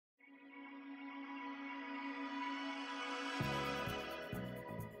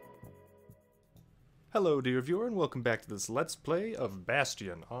Hello dear viewer and welcome back to this Let's Play of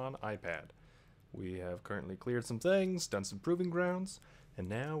Bastion on iPad. We have currently cleared some things, done some proving grounds, and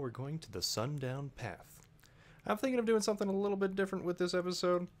now we're going to the Sundown Path. I'm thinking of doing something a little bit different with this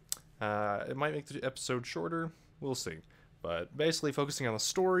episode. It might make the episode shorter, we'll see. But basically focusing on the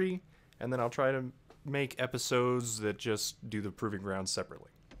story, and then I'll try to make episodes that just do the proving grounds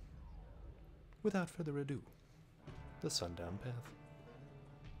separately. Without further ado, the Sundown Path.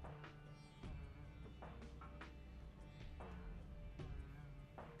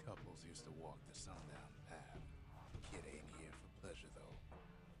 Couples used to walk the sundown path. Kid ain't here for pleasure, though.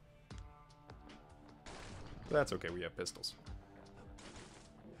 That's okay, we have pistols.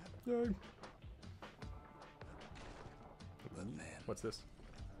 Yay. But then, What's this?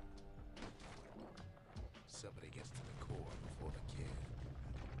 somebody gets to the core before the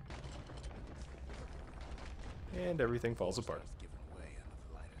kid. And everything falls apart. Starts giving way under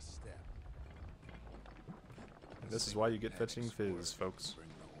the lightest step. And this is why you get fetching fizz, folks. Bring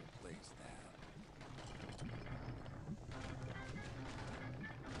the whole place down.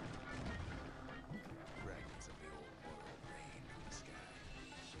 Fragments of the old world rain from the sky.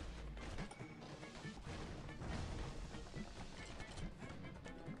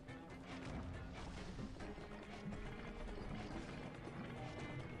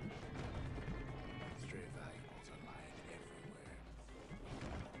 Stray valuables are lying everywhere.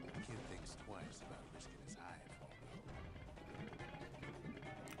 Kid thinks twice about risking his hide for them.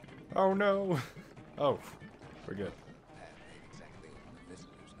 Oh no! Oh, we're good. Path ain't exactly open to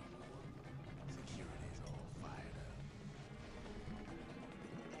visitors no more. Security's all fired up.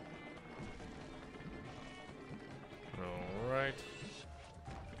 Alright.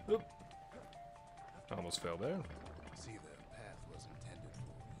 Oop. Almost fell there. See, the path was intended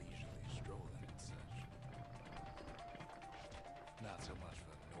for leisurely strolling and such. Not so much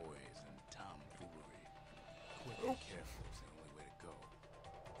for noise and tomfoolery. Quick and careful is the only way to go.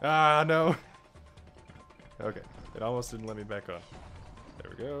 Ah, no! Okay, it almost didn't let me back on.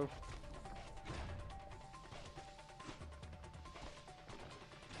 There we go.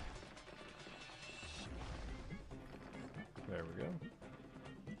 There we go.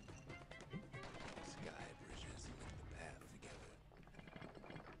 Sky bridges link the path together.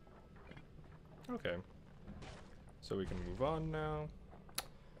 Okay. So we can move on now.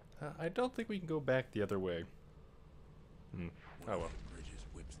 I don't think we can go back the other way. Oh well. One of the bridges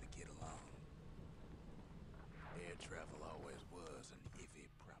whips the kid along. Air travel always was an iffy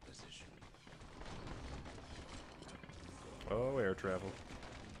proposition. Oh, air travel.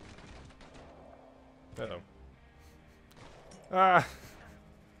 Uh-oh. Ah!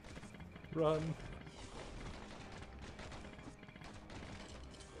 Run.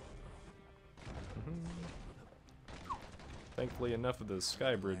 Thankfully, enough of the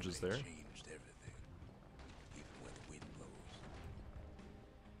sky bridge is there. Changed everything, even when the wind blows.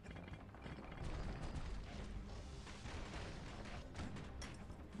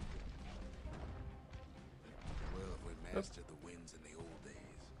 Well, if we mastered the winds in the old days,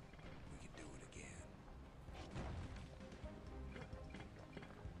 we could do it again.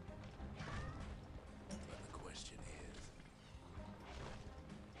 But the question is,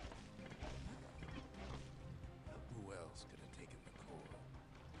 who else could have taken the core?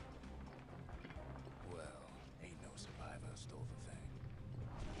 Well, ain't no survivor stole the thing.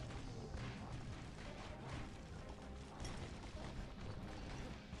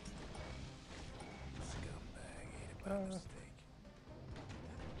 Scumbag ate it by mistake.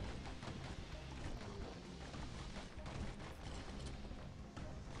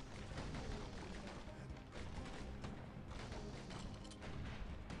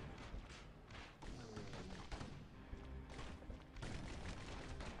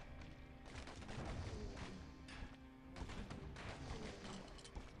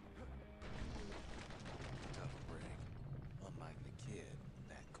 Tough break. Unlike the kid,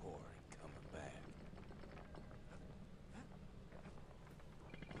 that core ain't coming back.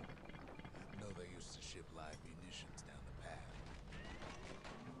 No, they used to ship live munitions down the path.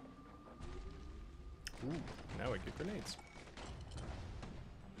 Ooh, now we get grenades.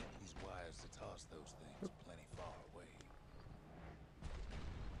 These wires to toss those things plenty far away.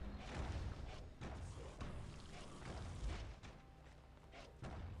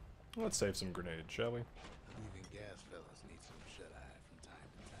 Let's save some grenades, shall we? Even gas fellas need some shut-eye from time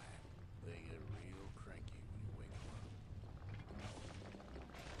to time. They get real cranky when you wake them up.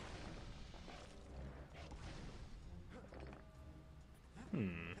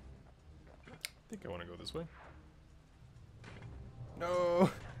 I think I want to go this way. No!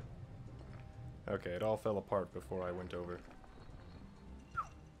 Okay, it all fell apart before I went over.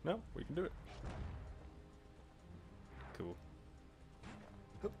 No, we can do it. Cool.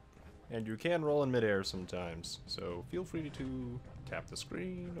 Hup. And you can roll in midair sometimes, so feel free to tap the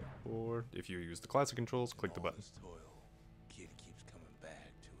screen, or if you use the classic controls, click the button. This toil, kid keeps coming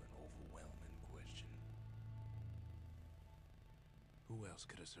back to an overwhelming question. Who else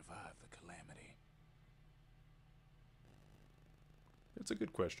could have survived the Calamity? It's a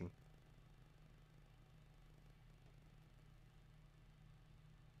good question.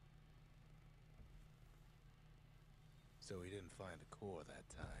 So he didn't find a core that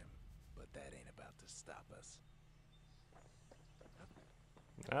time, but that ain't about to stop us.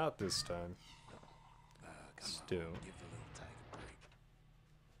 Not this time. Come Still. on, give the little tiger a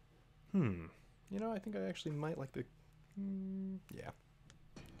break. You know, I think I actually might like the... yeah.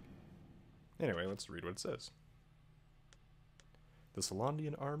 Anyway, let's read what it says. The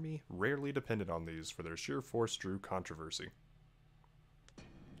Solondian army rarely depended on these for their sheer force drew controversy.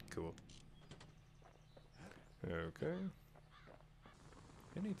 Cool. Okay.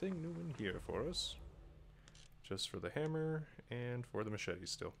 Anything new in here for us? Just for the hammer and for the machete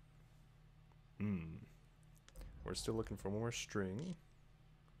still. We're still looking for more string.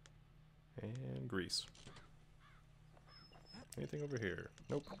 And grease. Anything over here?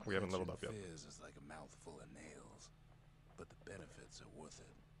 Nope, we haven't leveled up yet. Fizz is like a mouthful of nails, but the benefits are worth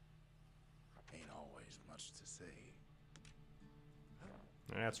it. Ain't always much to say.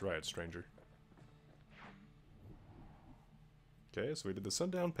 That's right, stranger. Okay, so we did the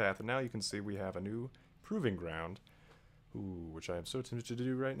sundown path, and now you can see we have a new proving ground. Ooh, which I am so tempted to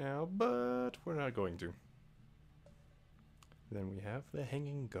do right now, but we're not going to. Then we have the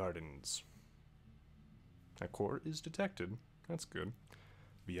Hanging Gardens. A core is detected. That's good.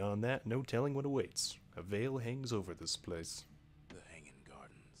 Beyond that, no telling what awaits. A veil hangs over this place. The Hanging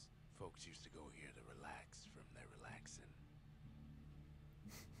Gardens. Folks used to go here to relax from their relaxing.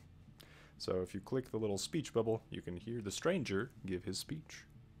 So if you click the little speech bubble, you can hear the stranger give his speech.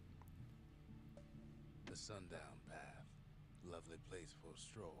 The sundown path. Lovely place for a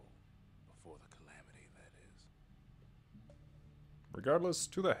stroll. Before the Calamity, that is. Regardless,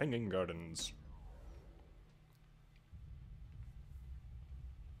 to the Hanging Gardens.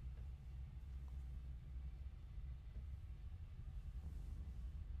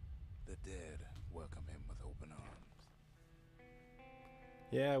 The dead welcome him with open arms.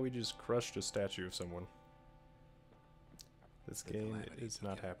 Yeah, we just crushed a statue of someone. This The game Calamity is took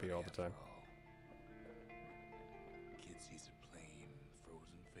not happy everybody all the after time. all. Kid sees it plain,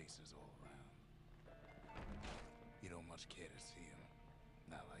 frozen faces all around. You don't much care to see him.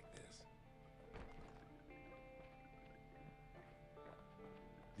 Not like this.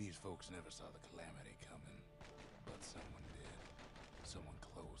 These folks never saw the Calamity coming, but someone did. Someone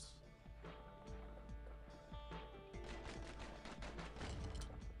close.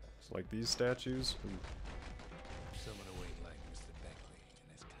 It's like these statues. Ooh. Someone who ain't like Mr. Beckley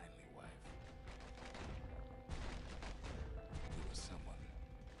and his kindly wife. It was someone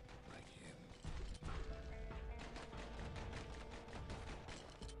like him.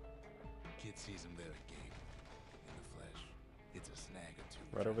 Kid sees him there agape, in the flesh. It's a snag or two.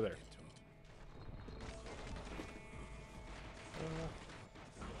 Right over there. Get to him.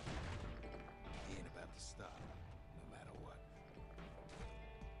 He ain't about to stop, no matter what.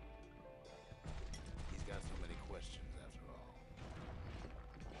 He's got so many questions after all.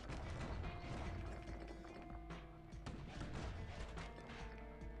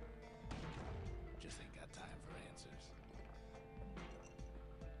 Just ain't got time for answers.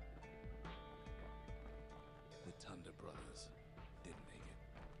 The Tunda brothers didn't make it.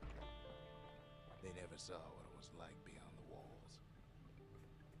 They never saw what it was like beyond the walls.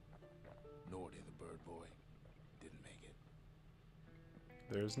 Nordy, the bird boy, didn't make it.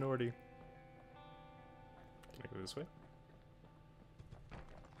 There's Nordy. Can I go this way?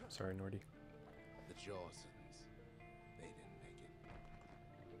 Sorry, Nordy. The Jawsons, they didn't make it.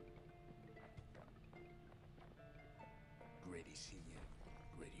 Grady Sr.,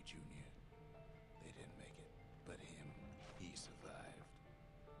 Grady Jr., they didn't make it. But him, he survived.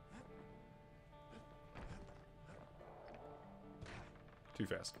 Too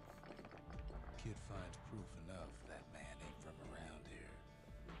fast. Kid finds proof enough that man ain't from around here.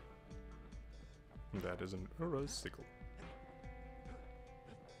 That is an Urosicle.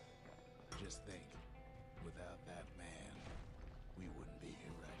 Just think, without that man, we wouldn't be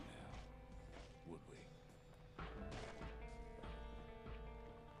here right now, would we?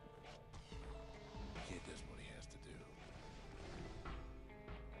 Kid does what he has to do.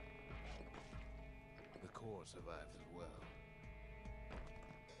 The core survives as well.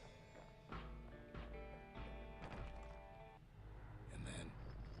 And then,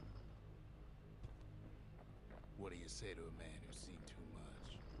 what do you you say to a man who's seen too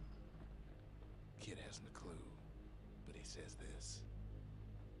much? Kid hasn't a clue, but he says this.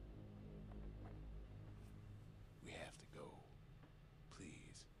 We have to go.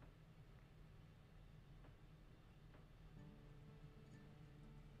 Please.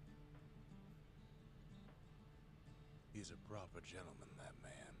 He's a proper gentleman, that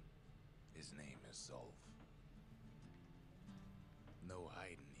man. His name is Zulf. No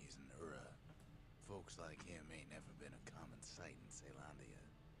hiding he's an Ura. Folks like him ain't never been a common sight in Calamity.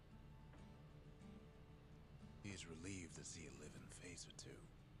 He's relieved to see a living face or two.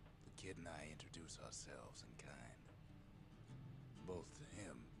 The kid and I introduce ourselves in kind. Both to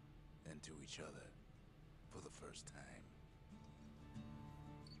him and to each other for the first time.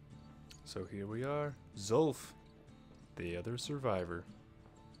 So here we are, Zulf, the other survivor.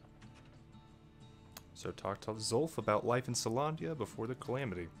 So talk to Zulf about life in Calamity before the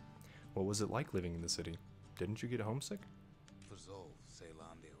Calamity. What was it like living in the city? Didn't you get homesick? For Zulf,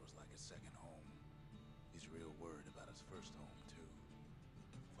 Calamity was like a second home. He's real worried about his first home, too.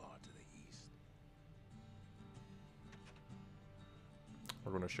 Far to the east.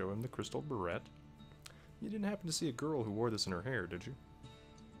 We're going to show him the crystal barrette. You didn't happen to see a girl who wore this in her hair, did you?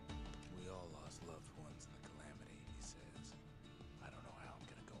 We all lost loved ones in the Calamity, he says. I don't know how I'm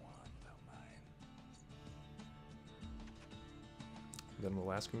gonna go on without mine. Then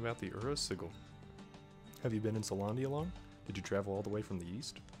we'll ask him about the Ura sigil. Have you been in Calamity long? Did you travel all the way from the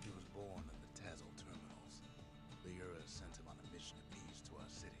east? He was born in the Tazzle terminals. The Ura sent him on a mission of peace to our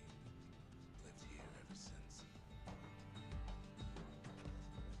city. Lived here ever since.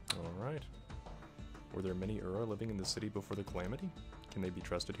 Alright. Were there many Ura living in the city before the Calamity? Can they be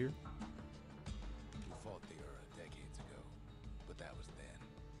trusted here? We fought the Ura decades ago, but that was then.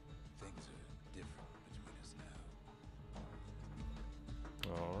 Things are different between us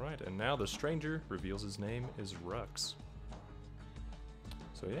now. Alright, and now the stranger reveals his name is Rucks.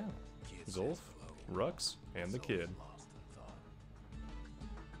 So yeah, Kid Zulf, says hello. Rucks, and the Zulf kid. lost in thought.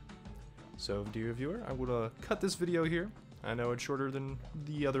 So, dear viewer, I will cut this video here. I know it's shorter than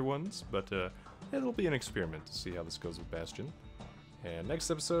the other ones, but it'll be an experiment to see how this goes with Bastion. And next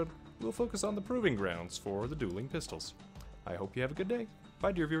episode, we'll focus on the proving grounds for the dueling pistols. I hope you have a good day.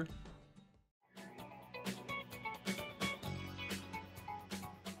 Bye, dear viewer.